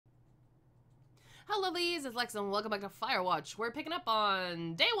Hello, Lees. It's Lex, and welcome back to Firewatch. We're picking up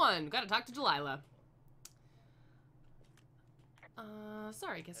on day 1. Gotta talk to Delilah.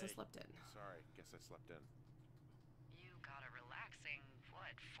 Sorry, guess I slept in. Sorry, guess I slept in. You got a relaxing,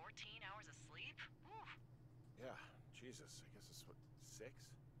 what, 14 hours of sleep? Whew. Yeah, Jesus, I guess it's what, 6?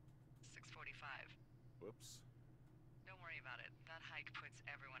 6:45. Whoops. Don't worry about it. That hike puts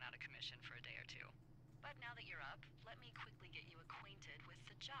everyone out of commission for a day or two. But now that you're up, let me quickly get you acquainted with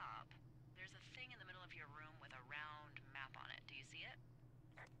the job. There's a thing in the middle of your room with a round map on it. Do you see it?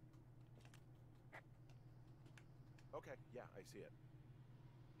 Okay, yeah, I see it.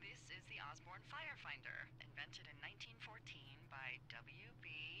 This is the Osborne Firefinder, invented in 1914 by W.B.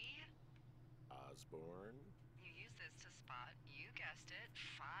 Osborne? You use this to spot, you guessed it,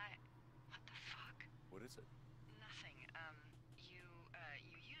 What the fuck? What is it? Nothing. You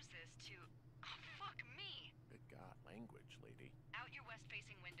use this to... Oh, fuck me! Good God, language, lady. Out your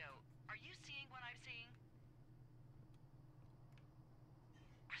west-facing window. Are you seeing what I'm seeing?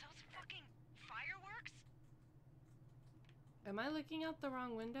 Are those fucking fireworks? Am I looking out the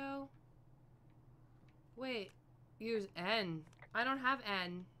wrong window? Wait, use N. I don't have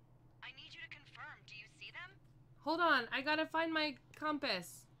N. I need you to confirm. Do you see them? Hold on, I gotta find my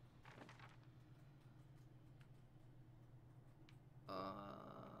compass.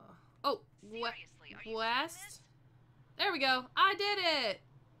 Oh, Seriously, are you west. seeing this? There we go. I did it.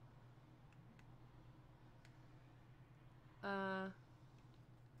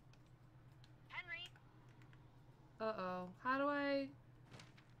 Henry? Uh-oh. How do I...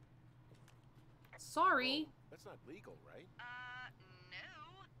 Sorry. Whoa, that's not legal, right?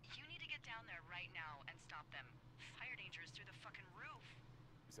 No. You need to get down there right now and stop them. Fire danger is through the fucking roof.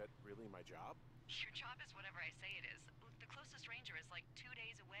 Is that really my job? Your job is whatever I say it is. Look, the closest ranger is like 2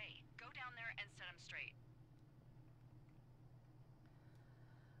 days away. Go down there and set him straight.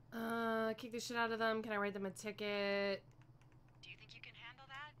 Kick the shit out of them. Can I write them a ticket? Do you think you can handle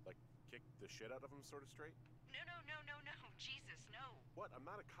that? Like, kick the shit out of him sort of straight? No. Jesus, no. What? I'm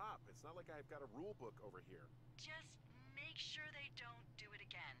not a cop. It's not like I've got a rule book over here. Just make sure they don't do it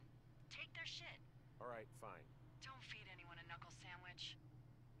again. Take their shit. Alright, fine. Don't feed anyone a knuckle sandwich.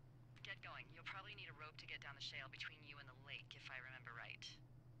 Get going. You'll probably need a rope to get down the shale between you and the lake, if I remember right.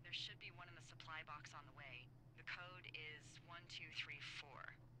 There should be one in the supply box on the way. The code is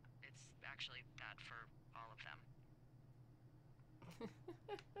 1234. It's actually that for all of them.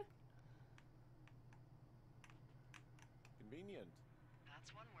 Convenient.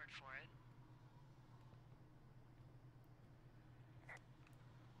 That's one word for it.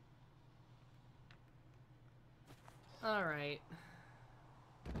 All right.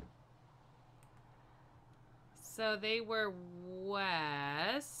 So they were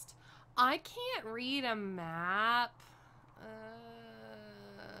west. I can't read a map.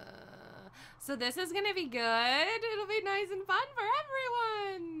 So this is gonna be good. It'll be nice and fun for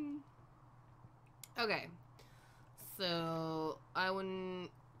everyone. Okay. So I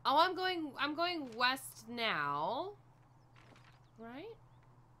wouldn't. Oh, I'm going west now. Right?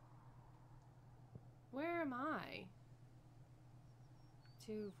 Where am I?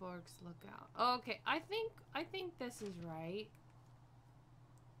 Two Forks Lookout. Okay, I think this is right.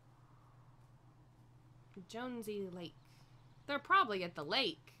 Jonesy Lake. They're probably at the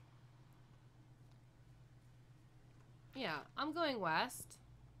lake. Yeah, I'm going west.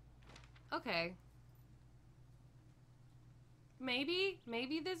 Okay. Maybe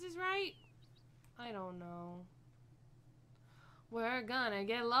this is right. I don't know. We're gonna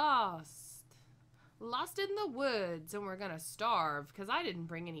get lost. Lost in the woods, and we're gonna starve because I didn't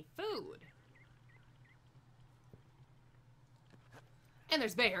bring any food. And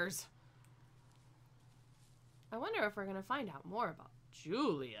there's bears. I wonder if we're gonna find out more about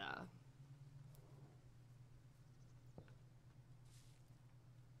Julia.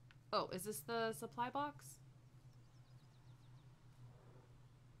 Oh, is this the supply box?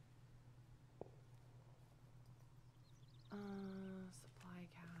 Supply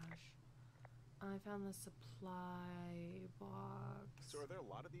cache. I found the supply box. So are there a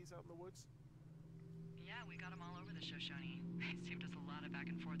lot of these out in the woods? Yeah, we got them all over the Shoshone. They saved us a lot of back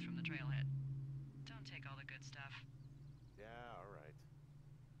and forth from the trailhead. Don't take all the good stuff. Yeah, alright.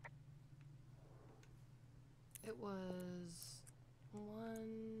 It was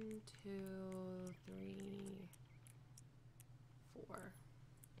 1, 2, 3, 4.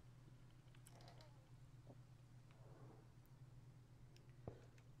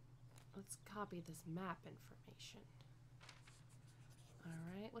 Let's copy this map information.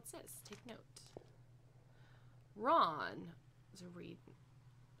 Alright, what's this? Take note. Ron. Is a read.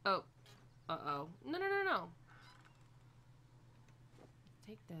 Oh. Uh-oh. No.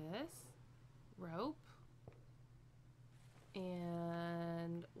 Take this. rope.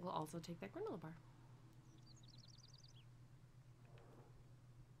 And we'll also take that granola bar.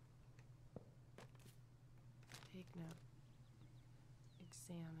 Take note.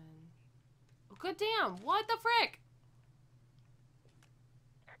 Examine. Oh, good damn! What the frick?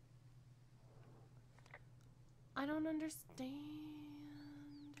 I don't understand.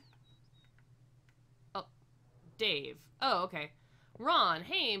 Oh, Dave. Oh, okay. Ron,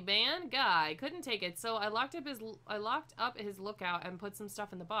 hey man, guy, couldn't take it, so I locked up his lookout and put some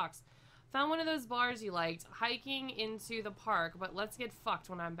stuff in the box. Found one of those bars you liked, hiking into the park, but let's get fucked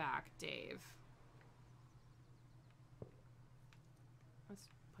when I'm back, Dave. Let's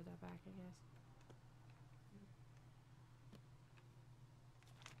put that back, I guess.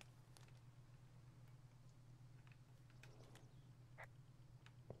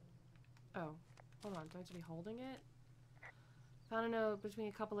 Oh, hold on, do I have to be holding it? Found a note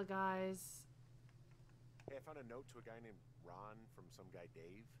between a couple of guys. Hey, I found a note to a guy named Ron from some guy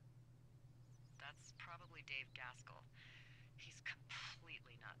Dave. That's probably Dave Gaskell. He's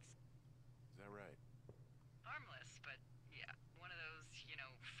completely nuts. Is that right? Harmless, but yeah, one of those, you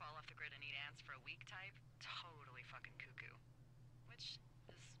know, fall off the grid and eat ants for a week type. Totally fucking cuckoo. Which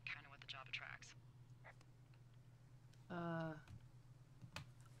is kind of what the job attracts.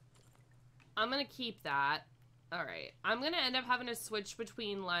 I'm gonna keep that. Alright. I'm gonna end up having to switch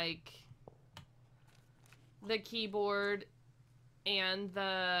between, like, the keyboard and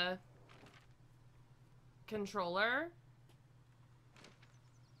the controller.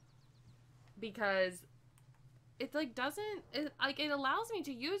 Because it, like, doesn't... It allows me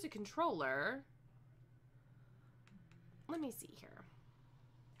to use a controller. Let me see here.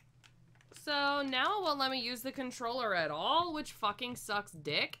 So now it won't let me use the controller at all, which fucking sucks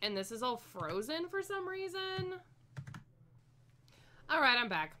dick. And this is all frozen for some reason. Alright, I'm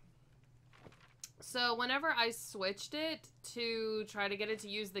back. So whenever I switched it to try to get it to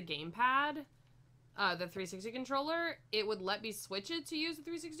use the gamepad, the 360 controller, it would let me switch it to use the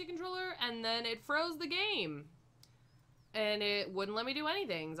 360 controller, and then it froze the game. And it wouldn't let me do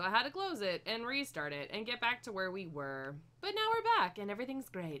anything, so I had to close it and restart it and get back to where we were. But now we're back, and everything's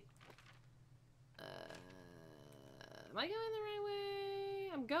great. Am I going the right way?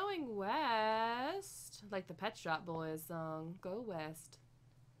 I'm going west. Like the Pet Shop Boys song. Go west.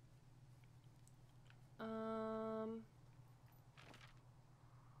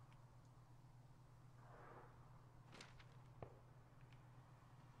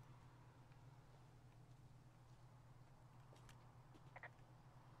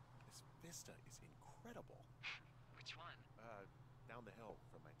 This vista is incredible. Which one? Down the hill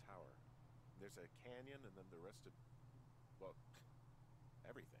from my tower. There's a canyon and then the rest of, well,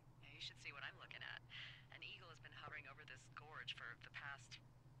 everything. Yeah, you should see what I'm looking at. An eagle has been hovering over this gorge for the past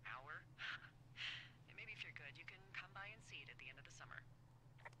hour. And maybe if you're good, you can come by and see it at the end of the summer.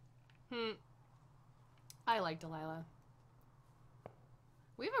 I like Delilah.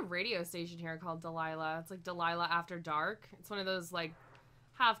 We have a radio station here called Delilah. It's like Delilah After Dark. It's one of those, like,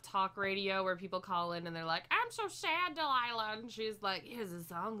 half talk radio where people call in and they're like, I'm so sad, Delilah. And she's like, here's a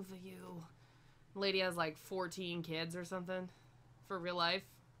song for you. The lady has like 14 kids or something for real life.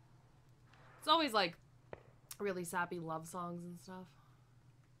 It's always like really sappy love songs and stuff.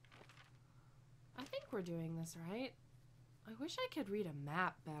 I think we're doing this right. I wish I could read a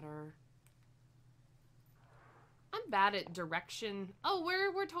map better. I'm bad at direction. Oh,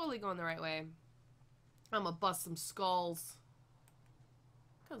 we're totally going the right way. I'm gonna bust some skulls.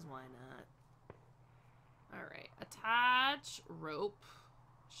 Because why not? Alright. Attach rope.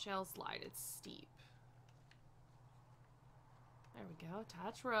 Shell slide. It's steep. There we go.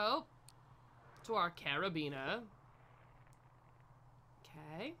 Attach rope to our carabiner.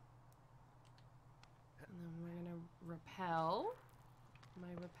 Okay. And then we're gonna rappel. Am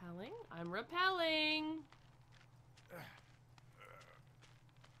I rappelling? I'm rappelling.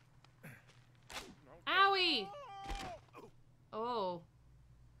 Owie! Oh.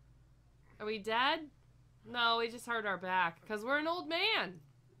 Are we dead? No, we just hurt our back. Because we're an old man.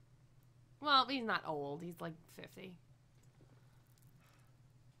 Well, he's not old. He's like 50.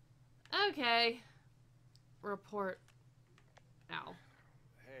 Okay. Report. Ow.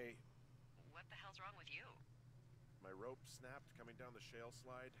 Hey, What the hell's wrong with you? my rope snapped coming down the shale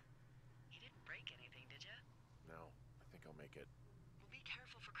slide. You didn't break anything, did you? No, I think I'll make it. Well, be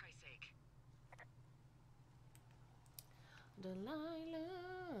careful for Christ's sake.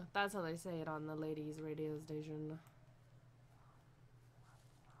 Delilah. That's how they say it on the ladies' radio station.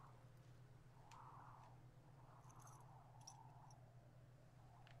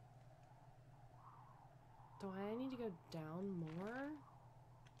 Do I need to go down more?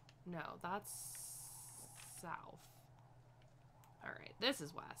 No, that's south. Alright, this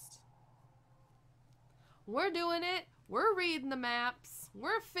is west. We're doing it. We're reading the maps.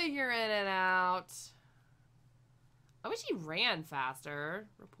 We're figuring it out. I wish he ran faster.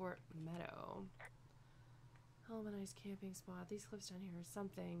 Report meadow. Hell of a nice camping spot. These cliffs down here are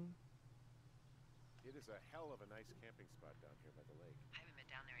something. It is a hell of a nice camping spot down here by the lake. I haven't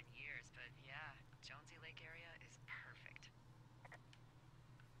been down there in years, but yeah, Jonesy Lake area is perfect.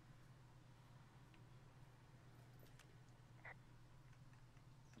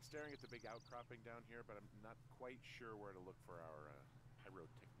 I'm staring at the big outcropping down here, but I'm not quite sure where to look for our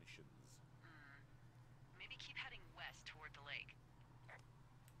pyrotechnicians. Maybe keep heading west toward the lake.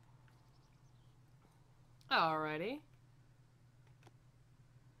 Alrighty.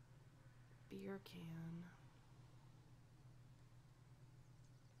 Beer can.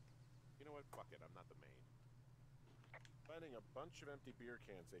 You know what? Fuck it. I'm not the main. Finding a bunch of empty beer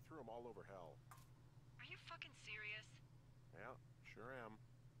cans. They threw them all over hell. Are you fucking serious? Yeah, sure am.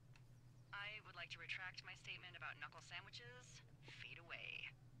 I would like to retract my statement about knuckle sandwiches. Fade away.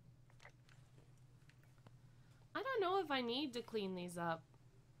 I don't know if I need to clean these up,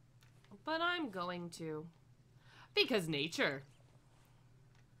 but I'm going to. Because nature.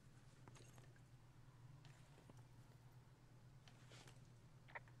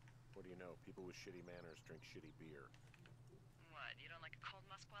 What do you know? People with shitty manners drink shitty beer. What, you don't like a cold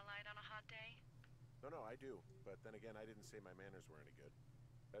Musqua Light on a hot day? No, I do. But then again, I didn't say my manners were any good.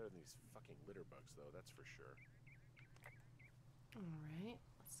 Better than these fucking litter bugs, though, that's for sure. Alright,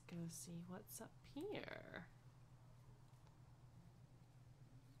 let's go see what's up here.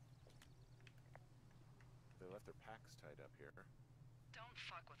 They left their packs tied up here. Don't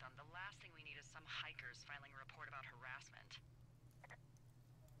fuck with them. The last thing we need is some hikers filing a report about harassment.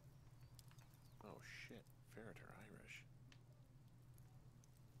 Oh shit, Ferret are Irish.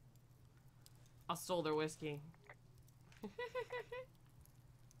 I stole their whiskey.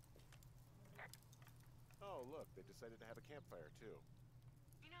 Oh look, they decided to have a campfire too.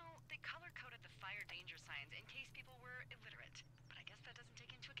 You know, they color-coded the fire danger signs in case people were illiterate. But I guess that doesn't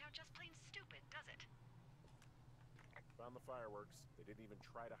take into account just plain stupid, does it? Found the fireworks. They didn't even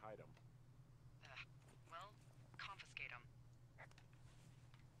try to hide them. Well, confiscate them.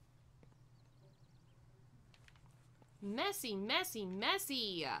 Messy, messy,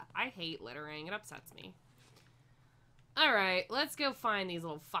 messy. I hate littering. It upsets me. Alright, let's go find these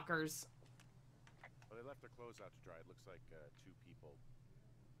little fuckers. Well, they left their clothes out to dry. It looks like 2 people.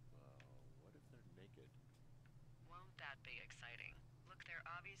 What if they're naked? Won't that be exciting? Look, they're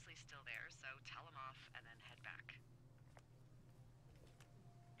obviously still there, so tell them off and then head back.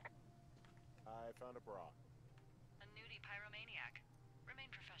 I found a bra. A nudie pyromaniac.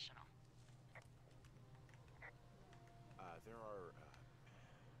 Remain professional. There are,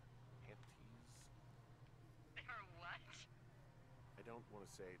 panties? There are what? I don't want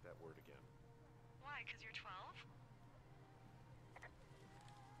to say that word again. Why, 'cause you're 12?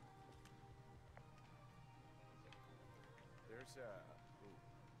 There's ooh.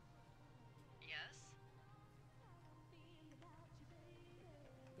 Yes?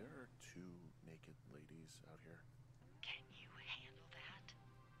 There are 2 naked ladies out here. Can you handle that?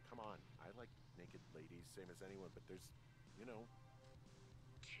 Come on, I like naked ladies, same as anyone, but there's, you know.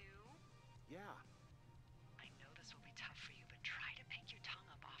 2? Yeah. I know this will be tough for you, but try to pick your tongue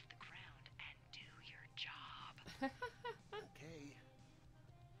up off the ground and do your job. Okay.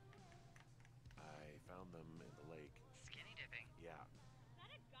 I found them in the lake. Skinny dipping. Yeah. Is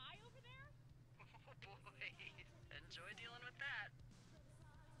that a guy over there? Oh boy. Enjoy dealing with that.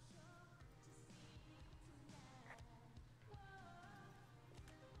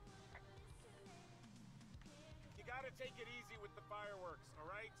 You gotta take it easy with the fireworks, all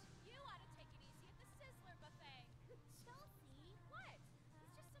right? You ought to take it easy at the Sizzler buffet. Chelsea, what?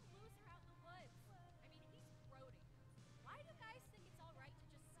 He's just some loser out in the woods. I mean, he's grody. Why do guys think it's all right to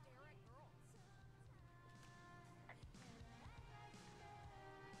just stare at girls?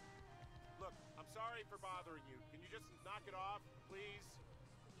 Look, I'm sorry for bothering you. Can you just knock it off, please?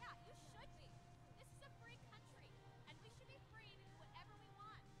 Yeah, you should be. This is a free country, and we should be free to do whatever we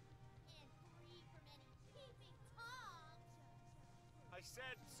want. And free from any peeping Toms. I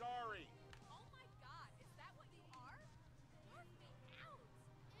said sorry. Oh my God, is that what you are? Barf me out.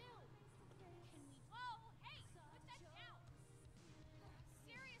 Ew. Can we? Whoa, hey, put that down.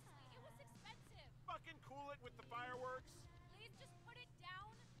 Seriously, it was expensive. Fucking cool it with the fireworks. Please just put it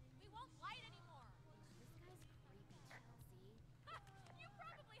down. We won't light anymore. This guy's creepy, Chelsea. Ha! You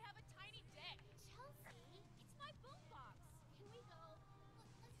probably have a tiny dick. Chelsea, it's my boombox. Can we go?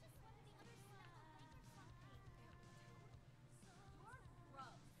 Let's just run to the other side of the lake or something. You're gross.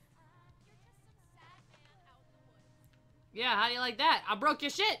 Yeah, how do you like that? I broke your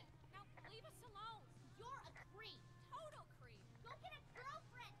shit. Now leave us alone. You're a creep. Total creep. Go get a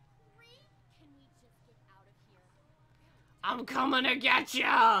girlfriend, creep. Can we just get out of here? I'm coming to get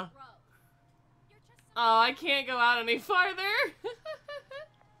ya. Gross. You're just some Oh, I can't go out any farther.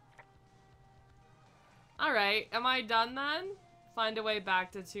 Alright, am I done then? Find a way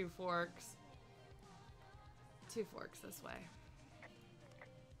back to Two Forks. Two Forks this way.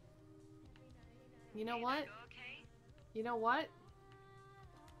 You know what? Go okay? You know what?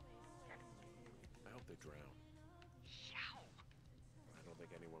 I hope they drown. Yow. I don't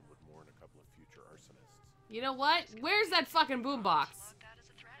think anyone would mourn a couple of future arsonists. You know what? Where's that fucking boombox? Log that as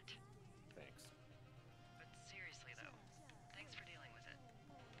a threat. Thanks. But seriously though, thanks for dealing with it.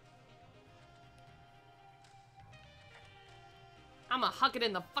 I'ma huck it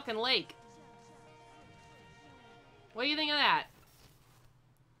in the fucking lake. What do you think of that?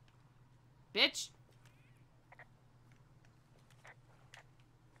 Bitch.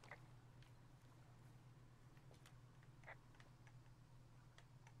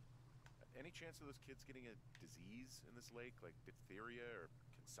 Any chance of those kids getting a disease in this lake, like diphtheria or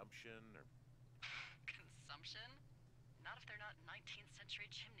consumption or... Consumption? Not if they're not 19th century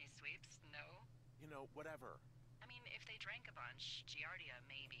chimney sweeps, no. You know, whatever. I mean, if they drank a bunch, Giardia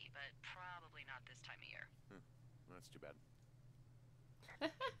maybe, but probably not this time of year. Well, that's too bad.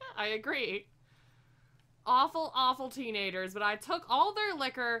 I agree. Awful, awful teenagers, but I took all their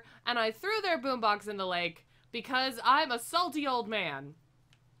liquor and I threw their boombox in the lake because I'm a salty old man.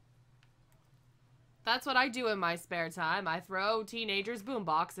 That's what I do in my spare time. I throw teenagers'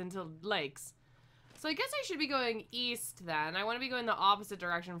 boombox into lakes. So I guess I should be going east then. I want to be going the opposite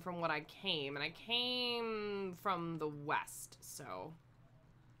direction from what I came. And I came from the west, so...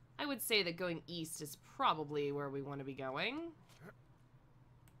 I would say that going east is probably where we want to be going.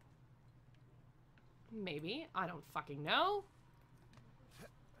 Maybe. I don't fucking know.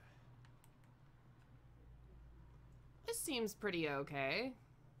 This seems pretty okay.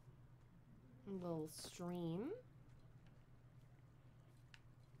 A little stream.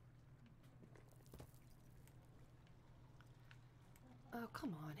 Oh,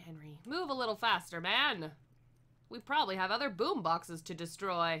 come on, Henry. Move a little faster, man. We probably have other boom boxes to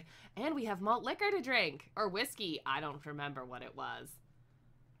destroy. And we have malt liquor to drink. Or whiskey. I don't remember what it was.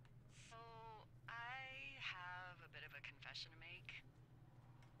 So, I have a bit of a confession to make.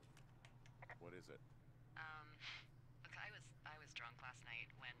 What is it? Look, I was drunk last night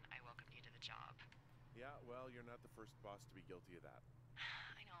when I welcomed you to the job. Yeah, well, you're not the first boss to be guilty of that.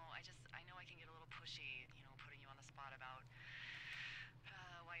 I know, I know I can get a little pushy, you know, putting you on the spot about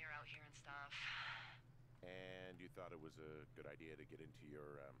why you're out here and stuff. And you thought it was a good idea to get into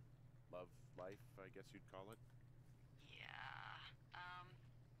your, love life, I guess you'd call it? Yeah.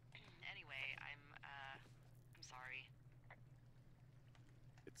 Anyway, I'm sorry.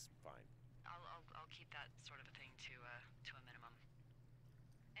 It's fine. I'll keep that sort of a thing to a minimum.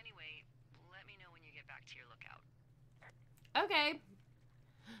 Anyway, let me know when you get back to your lookout. Okay.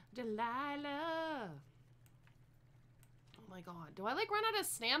 Delilah. Oh my god. Do I like run out of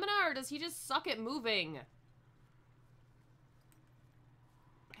stamina or does he just suck at moving?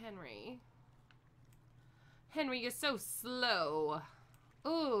 Henry. Henry, you're so slow.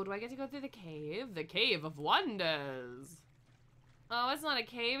 Ooh, do I get to go through the cave? The Cave of Wonders. Oh, it's not a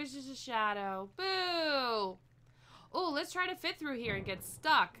cave, it's just a shadow. Boo! Oh, let's try to fit through here and get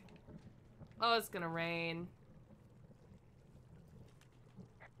stuck. Oh, it's gonna rain.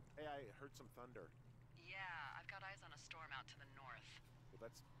 Hey, I heard some thunder. Yeah, I've got eyes on a storm out to the north. Well,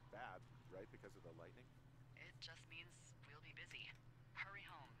 that's bad, right? Because of the lightning? It just means we'll be busy. Hurry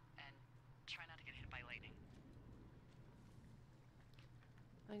home and try not to get hit by lightning.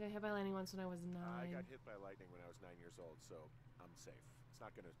 I got hit by lightning once when I was 9. I got hit by lightning when I was 9 years old, so I'm safe. It's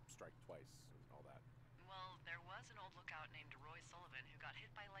not gonna strike twice and all that. Well, there was an old lookout named Roy Sullivan who got hit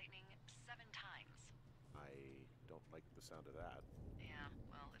by lightning 7 times. I don't like the sound of that. Yeah,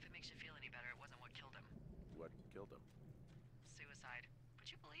 well, if it makes you feel any better, it wasn't what killed him. What killed him? Suicide. Would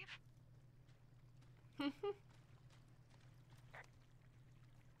you believe?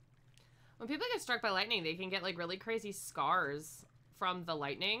 When people get struck by lightning, they can get like really crazy scars from the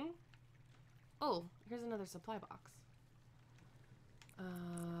lightning. Oh, here's another supply box.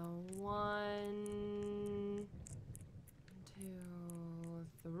 1, 2,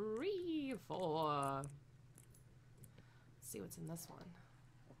 3, 4. Let's see what's in this one.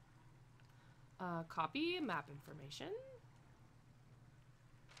 Copy map information.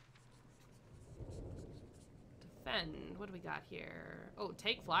 Defend. What do we got here? Oh,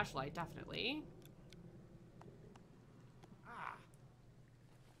 take flashlight, definitely.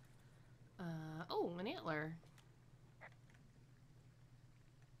 Oh, an antler.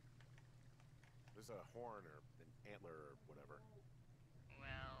 a horn or an antler or whatever?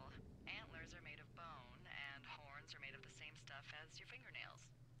 Well, antlers are made of bone, and horns are made of the same stuff as your fingernails.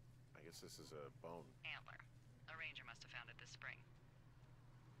 I guess this is a bone. Antler. A ranger must have found it this spring.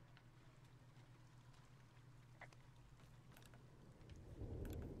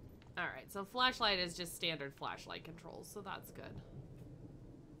 Alright, so flashlight is just standard flashlight controls, so that's good.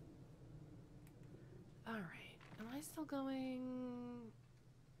 Alright, am I still going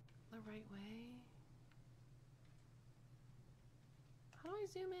the right way? How do I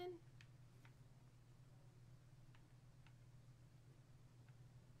zoom in?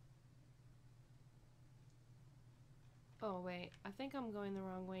 Oh wait, I think I'm going the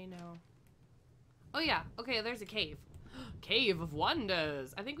wrong way now. Oh yeah, okay, there's a cave. Cave of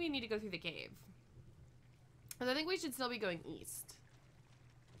Wonders! I think we need to go through the cave. But I think we should still be going east.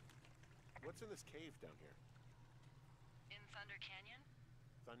 What's in this cave down here? In Thunder Canyon?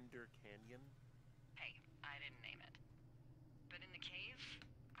 Thunder Canyon? Hey, I didn't name it. But in the cave,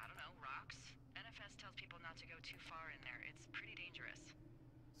 I don't know, rocks. NFS tells people not to go too far in there. It's pretty dangerous.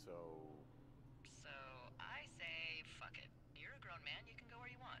 So I say, fuck it. You're a grown man, you can go where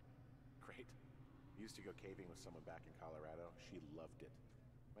you want. great. Used to go caving with someone back in Colorado. She loved it.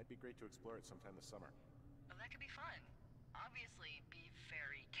 Might be great to explore it sometime this summer. Well, that could be fun. Obviously, be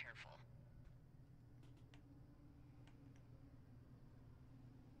very careful.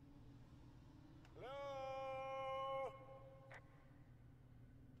 Hello?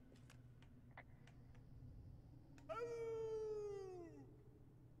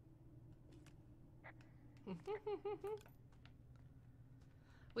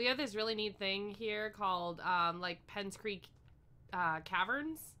 We have this really neat thing here called like Penns Creek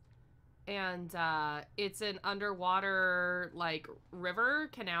Caverns, and it's an underwater like river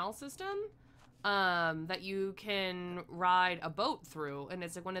canal system that you can ride a boat through, and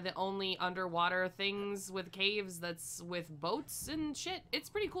it's like one of the only underwater things with caves that's with boats and shit. It's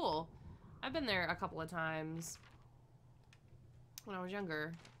pretty cool. I've been there a couple of times when I was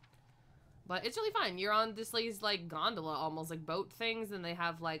younger. But it's really fun. You're on this like gondola, almost like boat things, and they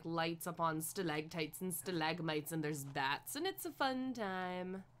have like lights up on stalactites and stalagmites, and there's bats, and it's a fun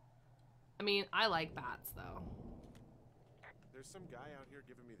time. I mean, I like bats though. There's some guy out here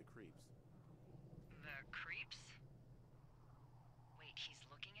giving me the creeps. The creeps? Wait, he's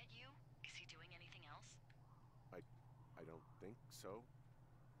looking at you? Is he doing anything else? I don't think so.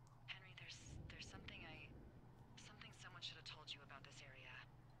 Henry, there's something someone should have told you about this area.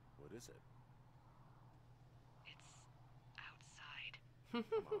 What is it? It's outside.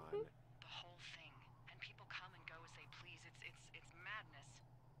 Come on. The whole thing. And people come and go as they please. It's madness.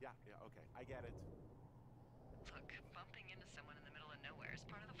 Yeah, okay. I get it. Look, bumping into someone in the middle of nowhere is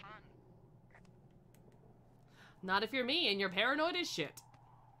part of the fun. Not if you're me and you're paranoid as shit.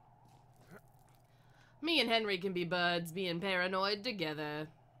 Me and Henry can be buds, being paranoid together.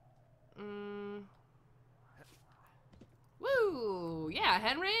 Woo! Yeah,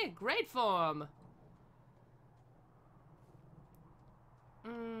 Henry, great form.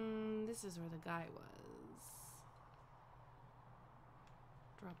 This is where the guy was.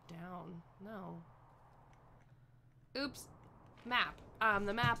 Drop down. No. Oops. Map. I'm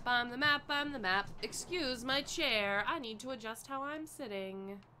the map, I'm the map, I'm the map. Excuse my chair. I need to adjust how I'm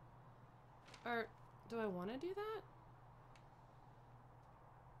sitting. Or, do I want to do that?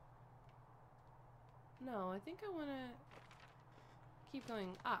 No, I think I want to keep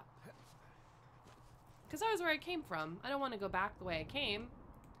going up. Because that was where I came from. I don't want to go back the way I came.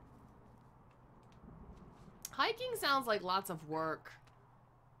 Hiking sounds like lots of work.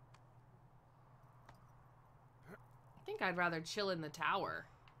 I think I'd rather chill in the tower.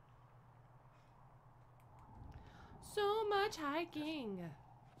 So much hiking.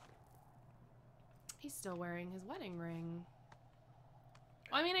 He's still wearing his wedding ring.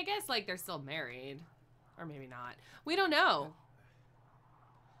 Well, I mean, I guess, like, they're still married. Or maybe not. We don't know.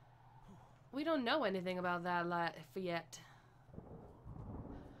 We don't know anything about that life yet.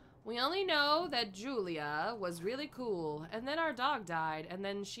 We only know that Julia was really cool, and then our dog died, and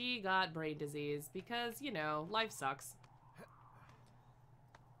then she got brain disease, because, you know, life sucks.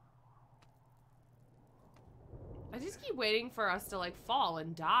 I just keep waiting for us to, like, fall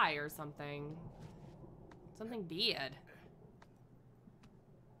and die or something. Something bad.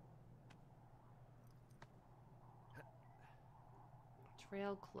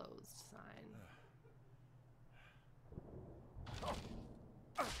 Trail closed sign.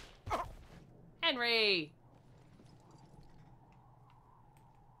 Henry!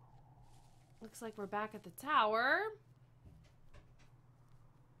 Looks like we're back at the tower.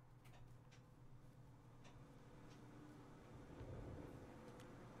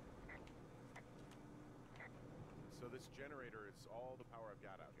 generator is all the power I've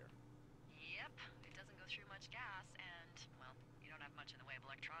got out here. Yep, it doesn't go through much gas, and, well, you don't have much in the way of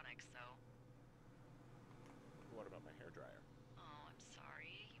electronics, so... What about my hairdryer? Oh, I'm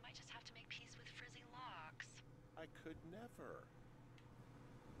sorry. You might just have to make peace with frizzy locks. I could never.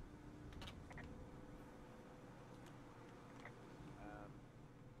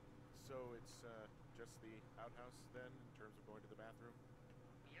 So it's just the outhouse then, in terms of going to the bathroom?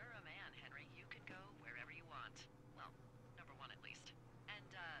 You're a man, Henry. You can go wherever you want. Well, number one at least. And,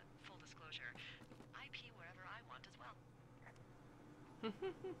 full disclosure, I pee wherever I want as well.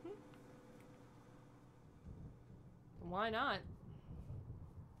 Why not?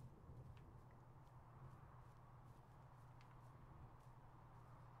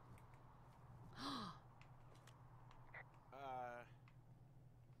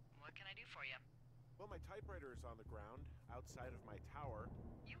 What can I do for you? Well, my typewriter is on the ground, outside of my tower.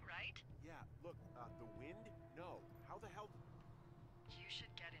 You right? Yeah, look, the wind? No. How the hell? You should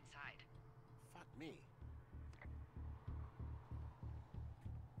get inside. Fuck me.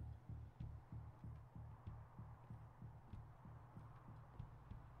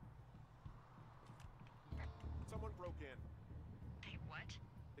 Someone broke in. They what?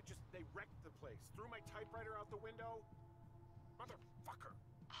 They wrecked the place. Threw my typewriter out the window. Motherfucker.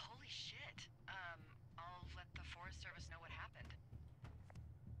 Holy shit. I'll let the Forest Service know what happened.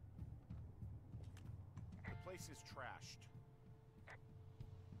 The place is trashed. I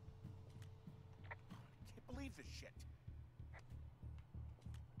can't believe this shit.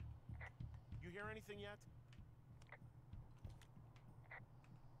 You hear anything yet?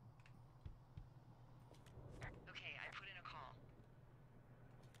 Okay, I put in a call.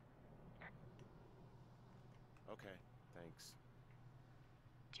 Okay, thanks.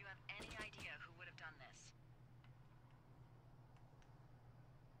 Do you have any idea who would have done this?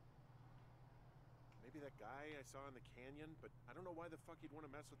 Maybe that guy I saw in the canyon, but I don't know why the fuck he'd want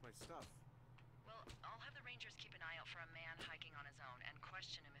to mess with my stuff. Well, I'll have the Rangers keep an eye out for a man hiking on his own and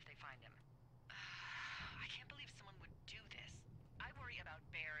question him if they find him. I can't believe someone would do this. I worry about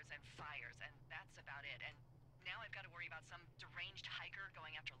bears and fires, and that's about it. And now I've got to worry about some deranged hiker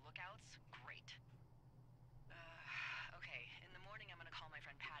going after lookouts? Great. Okay, in the morning I'm gonna call my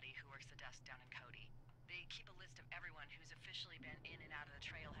friend Patty, who works the desk down in Cody. They keep a list of everyone who's officially been in and out of the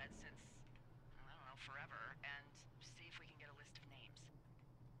trailhead since, I don't know, forever, and see if we can get a list of names.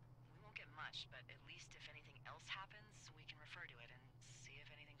 We won't get much, but at least if anything else happens, we can refer to it and see if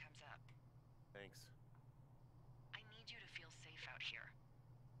anything comes up. Thanks. I need you to feel safe out here.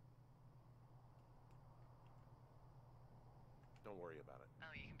 Don't worry about it.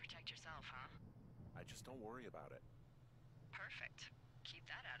 Oh, you can protect yourself, huh? I just don't worry about it. Perfect. Keep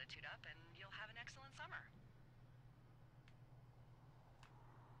that attitude up and you'll have an excellent summer.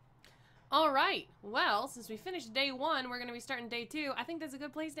 All right. Well, since we finished day 1, we're going to be starting day 2. I think that's a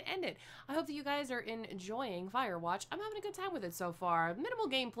good place to end it. I hope that you guys are enjoying Firewatch. I'm having a good time with it so far. Minimal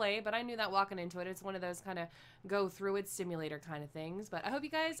gameplay, but I knew that walking into it. It's one of those kind of go through it simulator kind of things. But I hope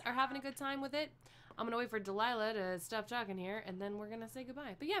you guys are having a good time with it. I'm going to wait for Delilah to stop talking here, and then we're going to say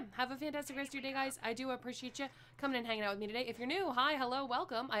goodbye. But yeah, have a fantastic rest of your day, guys. I do appreciate you coming and hanging out with me today. If you're new, hi, hello,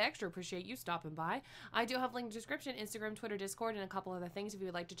 welcome. I extra appreciate you stopping by. I do have a link in the description, Instagram, Twitter, Discord, and a couple other things if you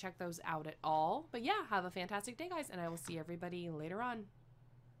would like to check those out at all. But yeah, have a fantastic day, guys, and I will see everybody later on.